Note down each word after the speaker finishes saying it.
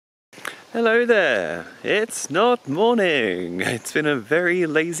Hello there, it's not morning. It's been a very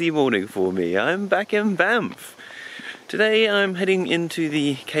lazy morning for me. I'm back in Banff. Today I'm heading into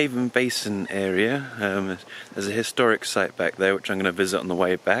the Cave and Basin area. There's a historic site back there which I'm going to visit on the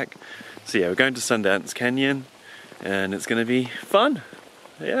way back. So yeah, we're going to Sundance Canyon and it's going to be fun.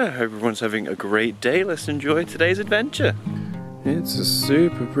 Yeah, I hope everyone's having a great day. Let's enjoy today's adventure. It's a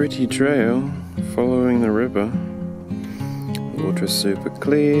super pretty trail following the river. The water's super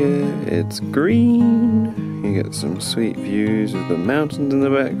clear, it's green, you get some sweet views of the mountains in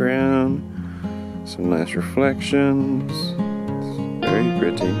the background, some nice reflections, it's very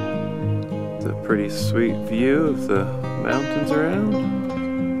pretty. It's a pretty sweet view of the mountains around.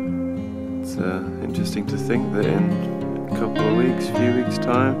 It's interesting to think that in a couple of weeks, few weeks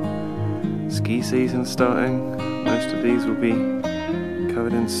time, ski season starting, most of these will be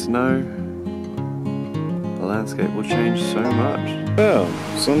covered in snow. The landscape will change so much. Well,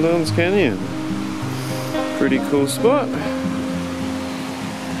 Sundance Canyon. Pretty cool spot.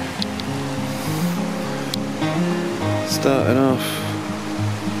 Starting off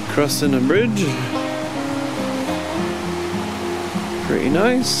crossing a bridge. Pretty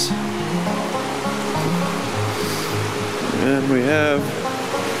nice. And we have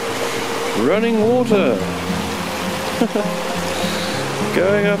running water.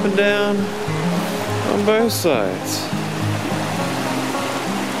 Going up and down on both sides.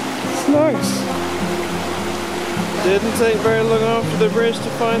 It's nice. Didn't take very long after the bridge to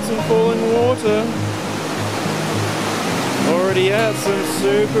find some falling water. Already at some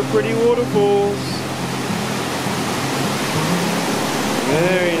super pretty waterfalls.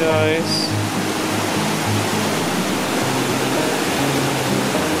 Very nice.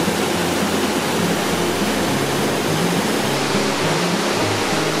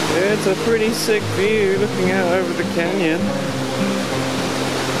 It's a pretty sick view looking out over the canyon.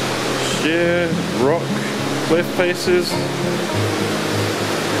 Sheer rock cliff faces.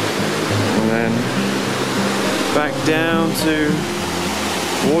 And then back down to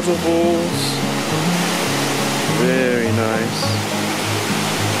waterfalls. Very nice.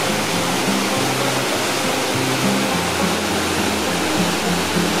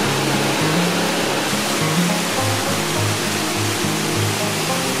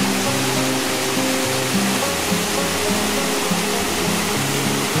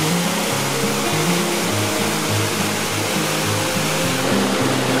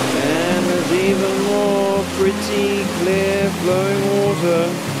 Even more pretty, clear, flowing water.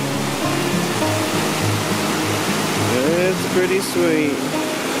 It's pretty sweet.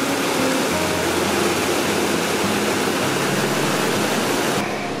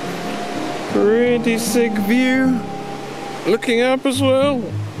 Pretty sick view. Looking up as well.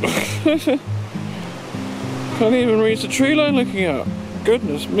 Can't even reach the tree line looking up.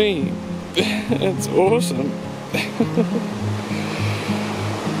 Goodness me. It's awesome.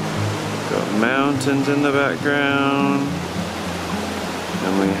 Got mountains in the background,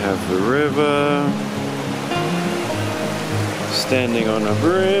 and we have the river, standing on a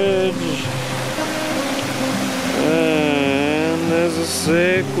bridge, and there's a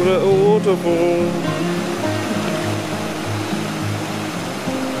sick little waterfall.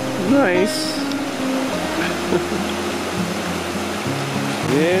 Nice.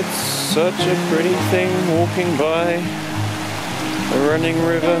 It's such a pretty thing walking by a running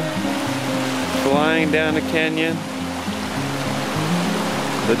river, flying down a canyon.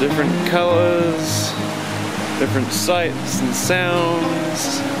 The different colors, different sights and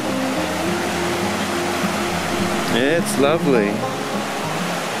sounds. It's lovely.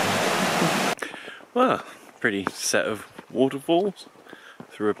 Well, pretty set of waterfalls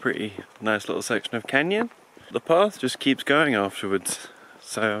through a pretty nice little section of canyon. The path just keeps going afterwards,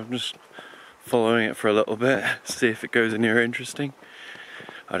 so I'm just following it for a little bit, see if it goes anywhere interesting.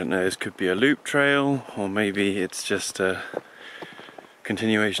 I don't know, this could be a loop trail, or maybe it's just a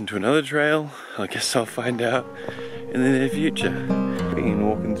continuation to another trail. I guess I'll find out in the near future. Been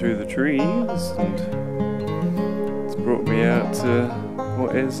walking through the trees, and it's brought me out to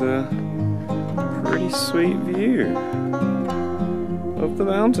what is a pretty sweet view of the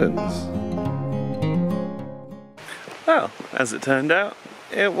mountains. Well, as it turned out,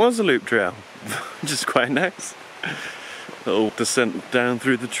 it was a loop trail, which is quite nice. Little descent down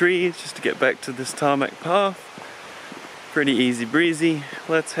through the trees just to get back to this tarmac path. Pretty easy breezy.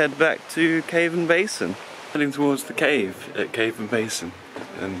 Let's head back to Cave and Basin. Heading towards the cave at Cave and Basin.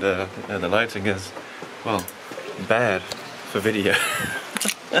 And the lighting is, well, bad for video.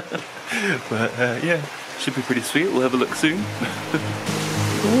 But yeah, should be pretty sweet. We'll have a look soon.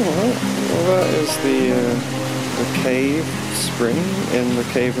 Alright, well that is the the cave spring in the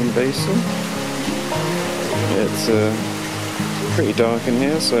Cave and Basin. It's pretty dark in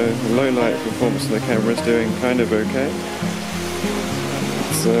here, so low light performance on the camera is doing kind of okay.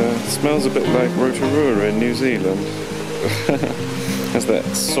 It smells a bit like Rotorua in New Zealand. Has that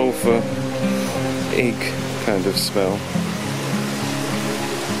sulphur egg kind of smell.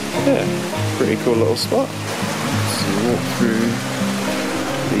 Yeah, pretty cool little spot. So walk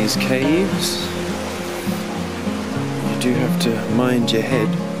through these caves. You do have to mind your head.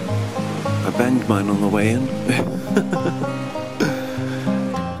 I banged mine on the way in.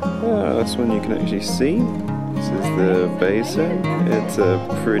 That's one you can actually see. This is the basin. It's a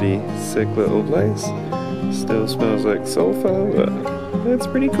pretty sick little place. Still smells like sulphur, but it's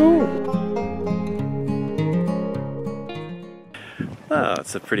pretty cool.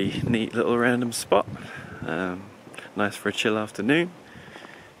 It's a pretty neat little random spot. Nice for a chill afternoon.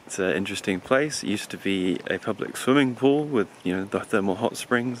 It's an interesting place. It used to be a public swimming pool with, you know, the thermal hot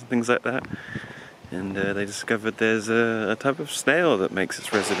springs and things like that. And they discovered there's a type of snail that makes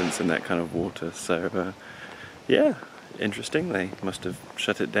its residence in that kind of water. So yeah, interesting. They must have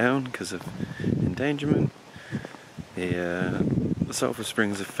shut it down because of endangerment. The sulphur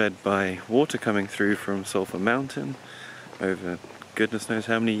springs are fed by water coming through from Sulphur Mountain over goodness knows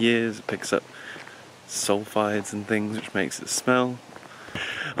how many years. It picks up sulfides and things, which makes it smell.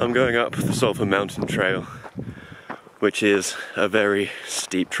 I'm going up the Sulphur Mountain trail, which is a very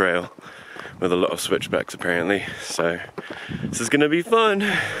steep trail with a lot of switchbacks apparently, so this is gonna be fun.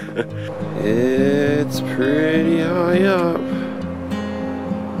 It's pretty high up.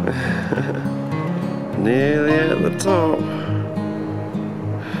 Nearly at the top.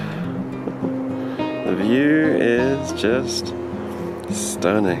 The view is just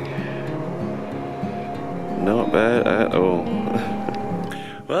stunning. Not bad at all.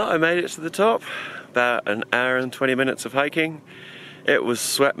 Well, I made it to the top. About an hour and 20 minutes of hiking. It was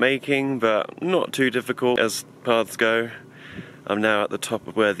sweat making, but not too difficult as paths go. I'm now at the top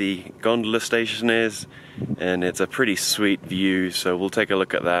of where the gondola station is, and it's a pretty sweet view, so we'll take a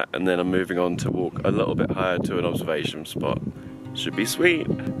look at that, and then I'm moving on to walk a little bit higher to an observation spot. Should be sweet.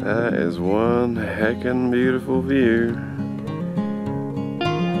 That is one heckin' beautiful view.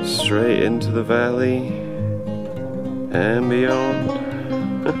 Straight into the valley and beyond.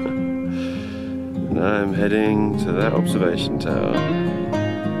 And I'm heading to that observation tower.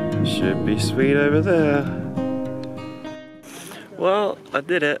 Should be sweet over there. Well, I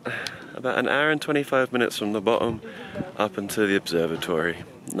did it. About an hour and 25 minutes from the bottom up into the observatory.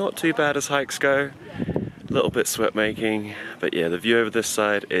 Not too bad as hikes go. A little bit sweat making, but yeah, the view over this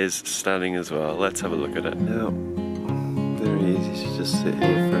side is stunning as well. Let's have a look at it. Now, very easy to just sit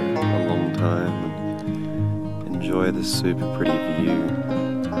here for a long time and enjoy this super pretty view.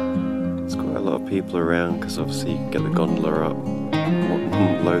 There's quite a lot of people around because obviously you can get the gondola up.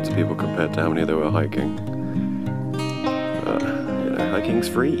 Loads of people compared to how many there were hiking. But, you know, hiking's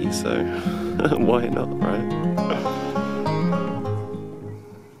free, so why not, right?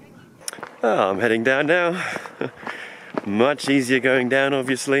 Oh, I'm heading down now. Much easier going down,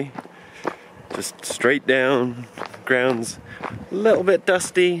 obviously. Just straight down. Ground's a little bit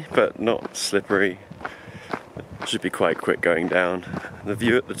dusty, but not slippery. Should be quite quick going down. The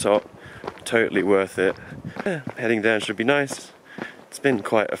view at the top, totally worth it. Yeah, heading down should be nice. It's been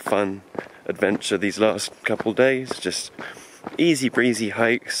quite a fun adventure these last couple days. Just easy breezy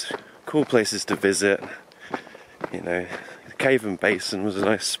hikes, cool places to visit. You know, Cave and Basin was a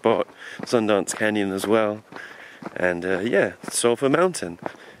nice spot. Sundance Canyon as well. And yeah, Sulphur Mountain.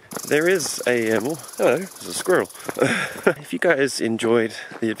 There is a, oh hello, there's a squirrel. If you guys enjoyed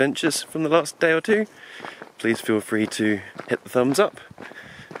the adventures from the last day or two, please feel free to hit the thumbs up.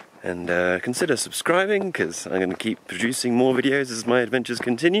 And consider subscribing, because I'm going to keep producing more videos as my adventures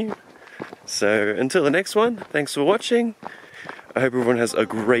continue. So until the next one, thanks for watching. I hope everyone has a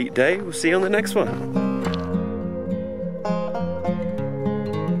great day. We'll see you on the next one.